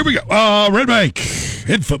Here we go. Red Bank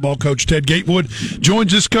head football coach Ted Gatewood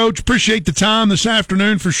joins us. Coach, appreciate the time this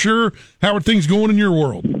afternoon for sure. How are things going in your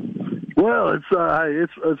world? Well,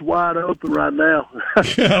 it's wide open right now.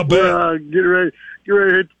 Yeah, I bet. We're get ready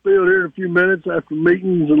to hit the field here in a few minutes after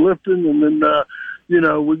meetings and lifting, and then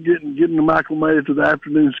we're getting them acclimated to the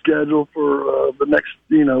afternoon schedule for the next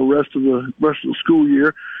rest of the school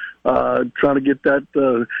year. Trying to get that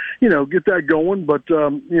going, but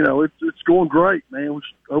it's going great, man. We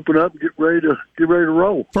just open up and get ready to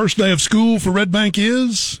roll. First day of school for Red Bank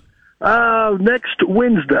is next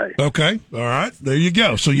Wednesday. Okay, all right, there you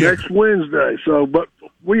go. So next Wednesday. So, but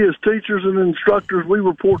we as teachers and instructors, we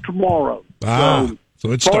report tomorrow.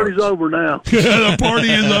 So it party's over now. The party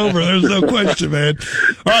is over. There's no question, man.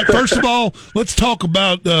 All right, first of all, let's talk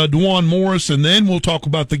about DeJuan Morris, and then we'll talk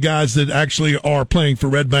about the guys that actually are playing for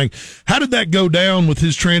Red Bank. How did that go down with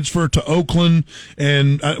his transfer to Oakland?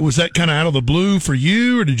 And was that kind of out of the blue for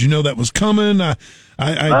you, or did you know that was coming? No.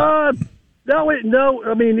 I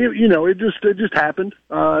mean, it just happened.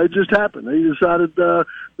 It just happened. He decided that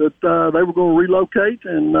they were going to relocate,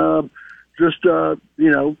 and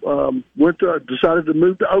decided to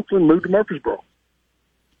move to Oakland, move to Murfreesboro.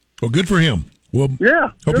 Well, good for him. Well, yeah,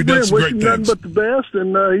 hope he does some great things. Nothing but the best,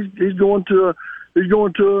 and he's going to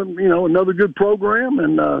another good program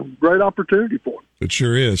and great opportunity for him. It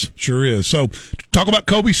sure is. So, talk about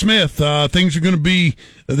Kobe Smith. Things are going to be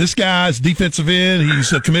this guy's defensive end.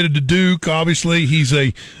 He's committed to Duke. Obviously, he's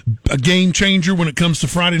a game changer when it comes to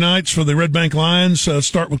Friday nights for the Red Bank Lions.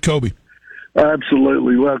 Start with Kobe.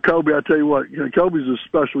 Absolutely. Well, Kobe, I tell you what, Kobe's a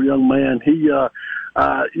special young man. He,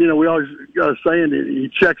 we always got a saying that he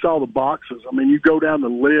checks all the boxes. I mean, you go down the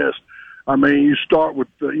list. I mean, you start with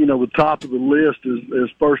the top of the list is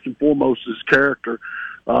first and foremost his character.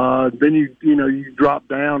 Then you drop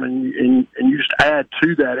down and you just add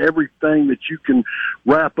to that everything that you can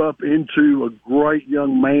wrap up into a great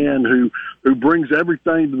young man who brings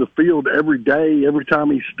everything to the field every day, every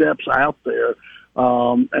time he steps out there.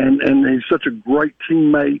 And he's such a great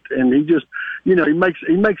teammate, and he just, he's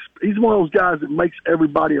one of those guys that makes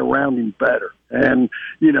everybody around him better. And,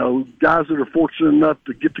 guys that are fortunate enough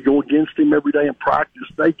to get to go against him every day in practice,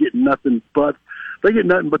 they get nothing but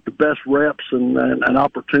the best reps and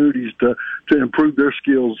opportunities to improve their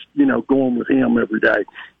skills, going with him every day.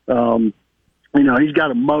 He's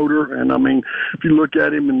got a motor, and I mean, if you look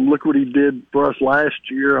at him and look what he did for us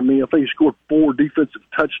last year, I mean, I think he scored 4 defensive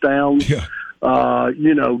touchdowns. Yeah.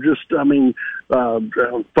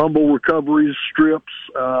 Fumble recoveries, strips,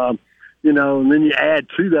 and then you add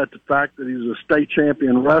to that the fact that he's a state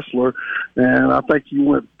champion wrestler, and I think he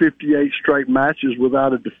went 58 straight matches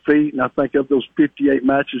without a defeat, and I think of those 58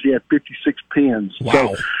 matches, he had 56 pins.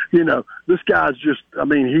 Wow. So, this guy's just, I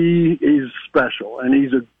mean, he is special, and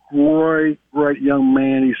he's a great young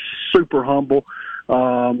man. He's super humble,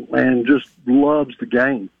 and just loves the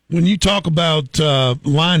game. When you talk about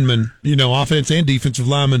linemen, offense and defensive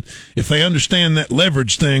linemen, if they understand that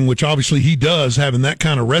leverage thing, which obviously he does, having that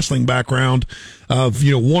kind of wrestling background of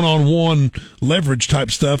one-on-one leverage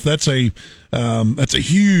type stuff, that's a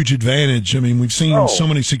huge advantage. I mean, we've seen so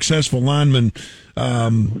many successful linemen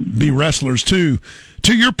be wrestlers too.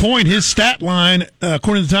 To your point, his stat line,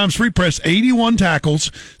 according to the Times Free Press, 81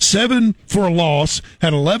 tackles, 7 for a loss,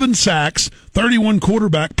 had 11 sacks, 31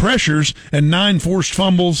 quarterback pressures, and 9 forced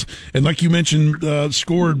fumbles. And like you mentioned,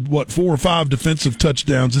 scored, 4 or 5 defensive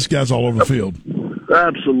touchdowns. This guy's all over the field.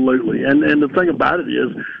 Absolutely. And the thing about it is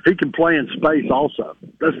he can play in space also.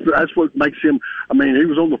 That's what makes him, I mean, he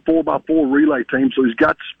was on the 4x4 relay team, so he's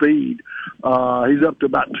got speed. He's up to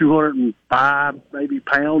about 205 maybe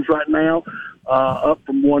pounds right now. Up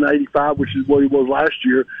from 185, which is what he was last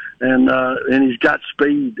year, and he's got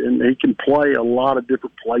speed, and he can play a lot of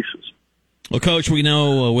different places. Well, Coach, we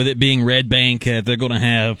know with it being Red Bank, they're going to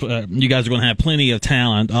have you guys are going to have plenty of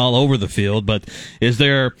talent all over the field. But is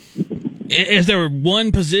there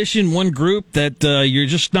one position, one group that you're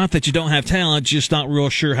just not that you don't have talent, just not real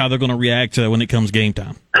sure how they're going to react when it comes game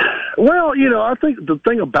time? Well, I think the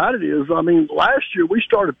thing about it is, I mean, last year we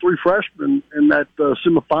started 3 freshmen in that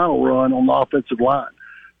semifinal run on the offensive line.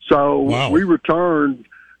 So we returned,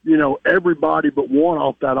 everybody but one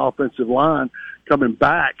off that offensive line coming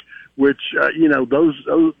back, which,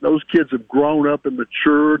 those kids have grown up and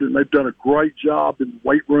matured, and they've done a great job in the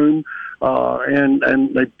weight room,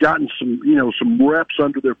 and they've gotten some reps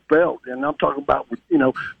under their belt. And I'm talking about,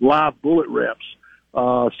 live bullet reps.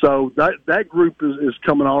 So that group is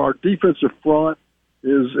coming on. Our defensive front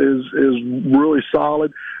is really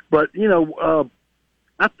solid, but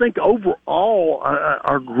I think overall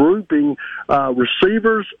our grouping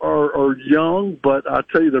receivers are young, but I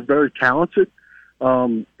tell you they're very talented.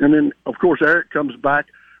 And then, of course, Eric comes back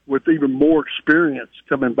with even more experience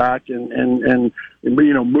coming back and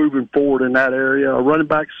moving forward in that area. Running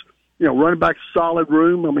backs solid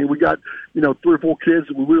room. I mean, we got, 3 or 4 kids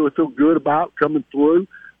that we really feel good about coming through.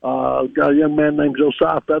 Got a young man named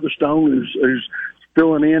Josiah Featherstone who's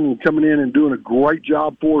filling in and coming in and doing a great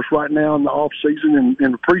job for us right now in the off season and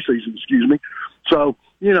in the preseason, excuse me. So,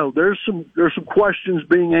 there's some questions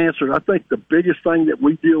being answered. I think the biggest thing that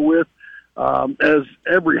we deal with, as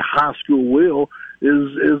every high school will,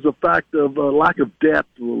 is the fact of lack of depth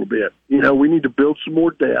a little bit. We need to build some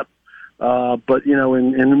more depth. But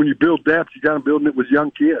and when you build depth, you got to build it with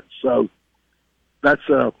young kids. So that's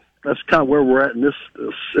kind of where we're at in this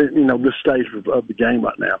stage of the game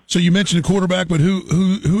right now. So you mentioned a quarterback, but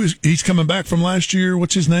who is he's coming back from last year?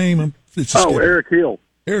 What's his name? Eric Hill.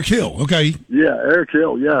 Eric Hill. Okay. Yeah, Eric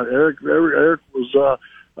Hill. Yeah, Eric was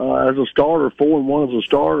as a starter, 4-1 as a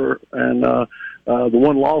starter, and the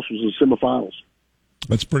one loss was the semifinals.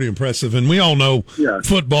 That's pretty impressive, and we all know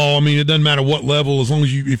football. I mean, it doesn't matter what level, as long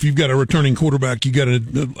as if you've got a returning quarterback, you got a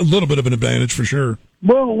little bit of an advantage for sure.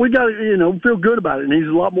 Well, we got to feel good about it, and he's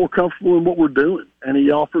a lot more comfortable in what we're doing, and he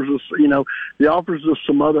offers us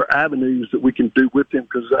some other avenues that we can do with him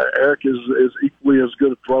because Eric is equally as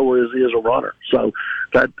good a thrower as he is a runner. So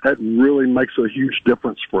that really makes a huge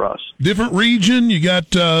difference for us. Different region, you got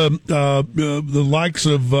the likes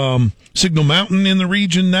of Signal Mountain in the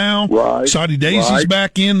region now. Right. Saudi Daisy's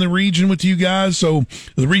back in the region with you guys, so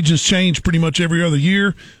the region's changed pretty much every other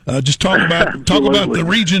year. Just talk about the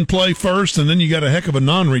region play first, and then you got a heck of a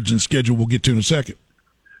non-region schedule we'll get to in a second.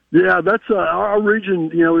 Yeah, that's our region.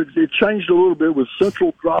 It changed a little bit with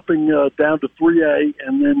Central dropping down to 3A,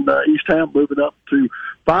 and then East Ham moving up to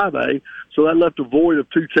 5A. So that left a void of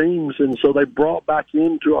 2 teams, and so they brought back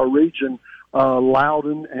into our region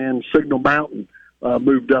Loudon and Signal Mountain.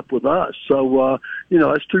 Moved up with us. So,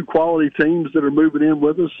 that's 2 quality teams that are moving in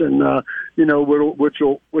with us and, which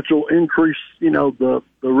will increase, the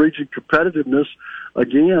region competitiveness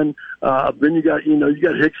again. Then you got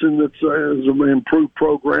Hickson that's an improved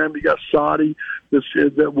program. You got Saudi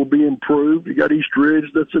that will be improved. You got East Ridge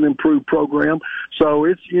that's an improved program. So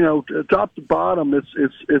it's, top to bottom,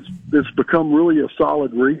 it's become really a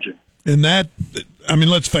solid region. And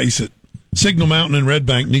let's face it. Signal Mountain and Red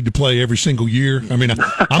Bank need to play every single year. I mean,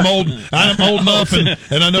 I'm old enough,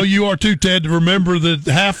 and I know you are too, Ted, to remember that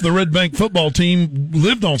half the Red Bank football team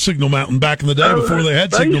lived on Signal Mountain back in the day before they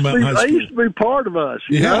had Signal Mountain High School. They used to be part of us,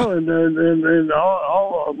 you know, and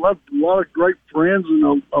all a lot of great friends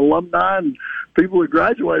and alumni and people that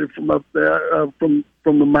graduated from up there from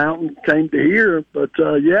the mountain came to here. But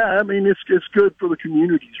it's good for the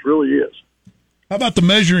communities, really is. How about the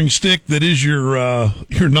measuring stick that is your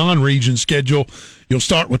non-region schedule? You'll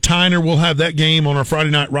start with Tyner. We'll have that game on our Friday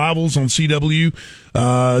Night Rivals on CW.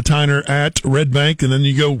 Tyner at Red Bank, and then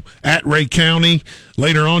you go at Ray County.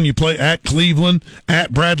 Later on, you play at Cleveland,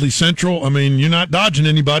 at Bradley Central. I mean, you're not dodging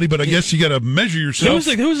anybody, but I guess you got to measure yourself.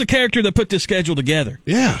 Who's the character that put this schedule together?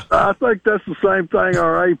 Yeah. I think that's the same thing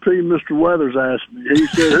our AP, Mr. Weathers, asked me. He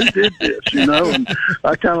said, who did this, And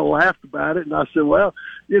I kind of laughed about it, and I said, well,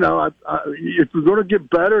 if we're going to get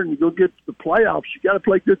better and you're going to get to the playoffs, you got to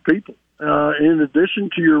play good people. In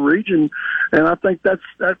addition to your region, and I think that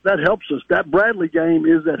helps us. That Bradley game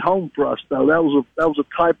is at home for us, though. That was a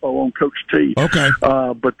typo on Coach T. Okay,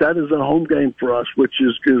 but that is a home game for us, which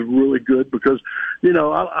is really good because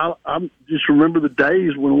I just remember the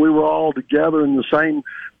days when we were all together in the same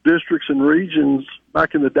districts and regions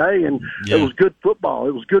back in the day, and it was good football.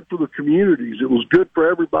 It was good for the communities. It was good for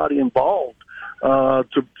everybody involved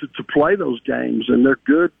to play those games, and they're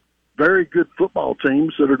good. Very good football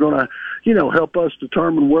teams that are going to, help us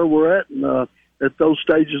determine where we're at and at those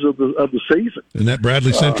stages of the season. And that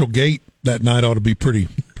Bradley Central gate that night ought to be pretty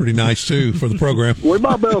nice too for the program. We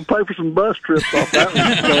might be able to pay for some bus trips off that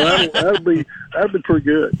one, so that'll be pretty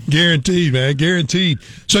good. Guaranteed, man, guaranteed.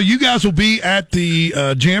 So you guys will be at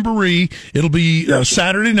the Jamboree. It'll be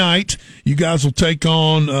Saturday night. You guys will take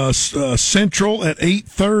on Central at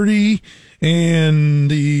 8:30. And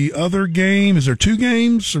the other game, is there 2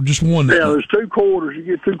 games or just one? Yeah, there's 2 quarters. You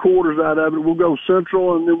get 2 quarters out of it. We'll go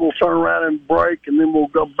Central, and then we'll turn around and break, and then we'll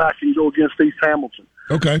go back and go against East Hamilton.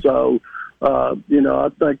 Okay. So, I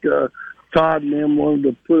think Todd and them wanted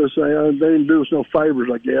to put us, they didn't do us no favors,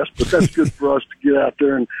 I guess, but that's good for us to get out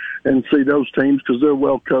there and see those teams because they're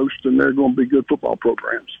well coached and they're going to be good football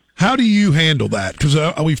programs. How do you handle that? Because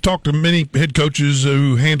we've talked to many head coaches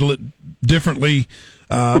who handle it differently.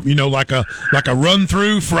 like a run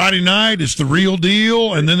through Friday night. It's the real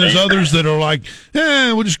deal. And then there's others that are like,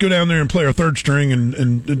 we'll just go down there and play our third string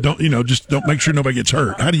and don't make sure nobody gets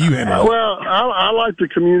hurt. How do you handle it? Well, I like to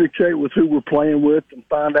communicate with who we're playing with and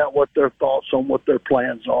find out what their thoughts on what their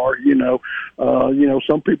plans are.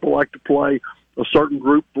 Some people like to play a certain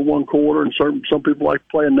group for one quarter, and some people like to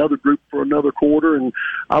play another group for another quarter. And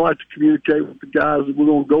I like to communicate with the guys that we're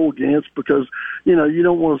going to go against, because you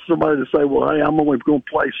don't want somebody to say, "Well, hey, I'm only going to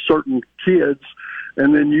play certain kids,"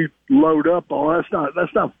 and then you load up on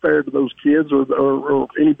that's not fair to those kids or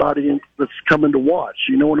anybody that's coming to watch.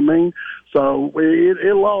 You know what I mean? So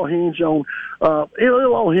it'll all hinge on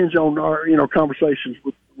our conversations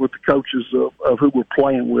with the coaches of who we're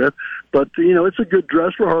playing with. But it's a good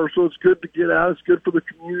dress rehearsal. It's good to get out. It's good for the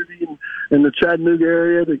community and the Chattanooga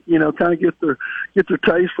area to kind of get their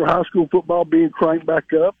taste for high school football being cranked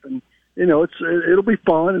back up. And it'll be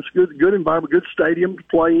fun. It's good environment, good stadium to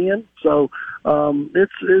play in. So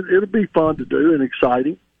it'll be fun to do and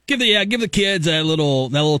exciting. Give the kids that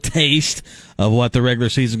little taste of what the regular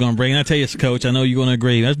season is going to bring. And I tell you, Coach, I know you're going to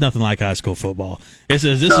agree. There's nothing like high school football. This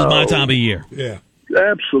is my time of year. Yeah.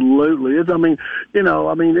 Absolutely. It's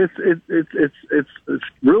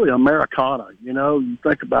really Americana. You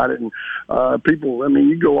think about it, and people.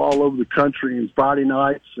 You go all over the country, and Friday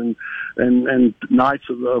nights and nights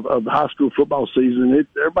of the high school football season.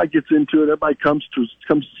 Everybody gets into it. Everybody comes to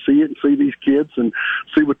see it and see these kids and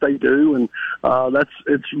see what they do, and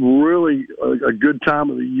it's really a good time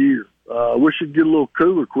of the year. I wish it'd get a little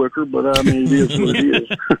cooler quicker, but it is what it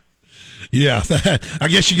is. Yeah, I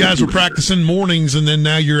guess you guys were practicing mornings, and then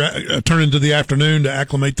now you're turning to the afternoon to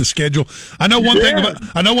acclimate the schedule. I know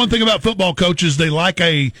one thing about football coaches. They like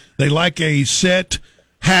a set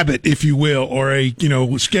habit, if you will, or a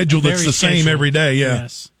schedule that's the same every day. Yeah.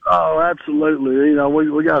 Yes. Oh, absolutely.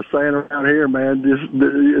 We got a saying around here, man. Just,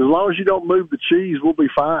 as long as you don't move the cheese, we'll be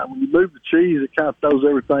fine. When you move the cheese, it kind of throws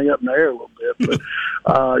everything up in the air a little bit. But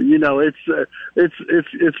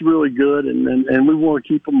it's really good, and we want to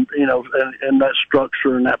keep them, in that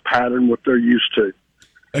structure and that pattern what they're used to.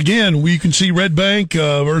 Again, you can see Red Bank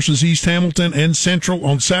versus East Hamilton and Central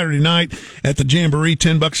on Saturday night at the Jamboree.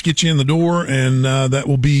 $10 gets you in the door, and that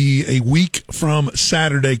will be a week from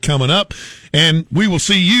Saturday coming up. And we will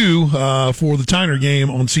see you for the Tyner game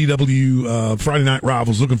on CW Friday Night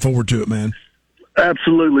Rivals. Looking forward to it, man.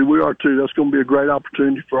 Absolutely, we are too. That's going to be a great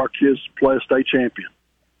opportunity for our kids to play a state champion.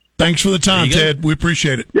 Thanks for the time, Ted. We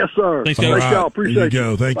appreciate it. Yes, sir. Thanks, y'all. Appreciate it. There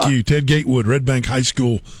you go. Thank you. Ted Gatewood, Red Bank High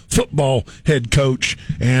School football head coach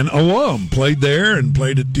and alum. Played there and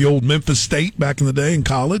played at the old Memphis State back in the day in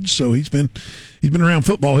college. So he's been around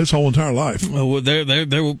football his whole entire life. Well,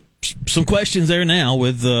 there were some questions there now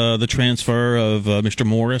with the transfer of Mr.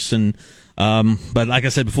 Morris, and but like I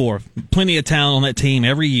said before, plenty of talent on that team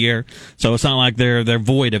every year. So it's not like they're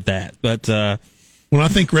void of that. But when I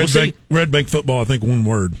think Red Bank football, I think one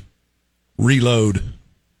word. Reload,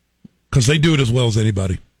 because they do it as well as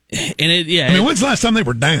anybody. And when's the last time they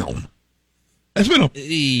were down? It's been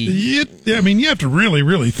you have to really,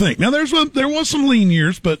 really think. Now there was some lean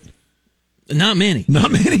years, but not many. Not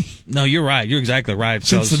many. No, you're right. You're exactly right.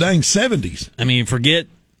 Since the dang 70s.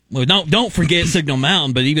 Don't forget Signal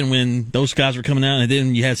Mountain. But even when those guys were coming out, and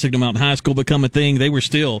then you had Signal Mountain High School become a thing, they were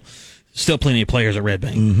still plenty of players at Red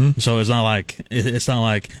Bank. Mm-hmm. So it's not like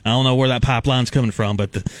I don't know where that pipeline's coming from, but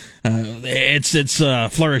it's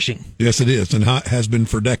flourishing. Yes, it is, and has been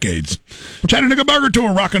for decades. Chattanooga Burger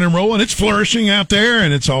Tour, rocking and rolling. It's flourishing out there,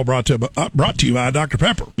 and it's all brought to you by Dr.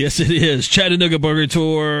 Pepper. Yes, it is. Chattanooga Burger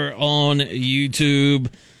Tour on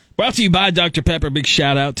YouTube. Brought to you by Dr. Pepper. Big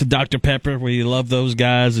shout out to Dr. Pepper. We love those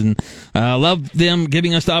guys and love them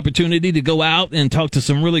giving us the opportunity to go out and talk to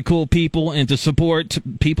some really cool people and to support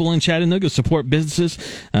people in Chattanooga, support businesses.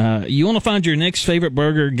 You want to find your next favorite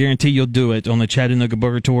burger, guarantee you'll do it on the Chattanooga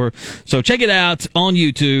Burger Tour. So check it out on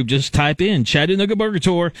YouTube. Just type in Chattanooga Burger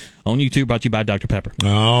Tour on YouTube, brought to you by Dr. Pepper.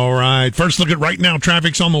 All right. First look at right now.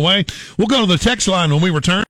 Traffic's on the way. We'll go to the text line when we return.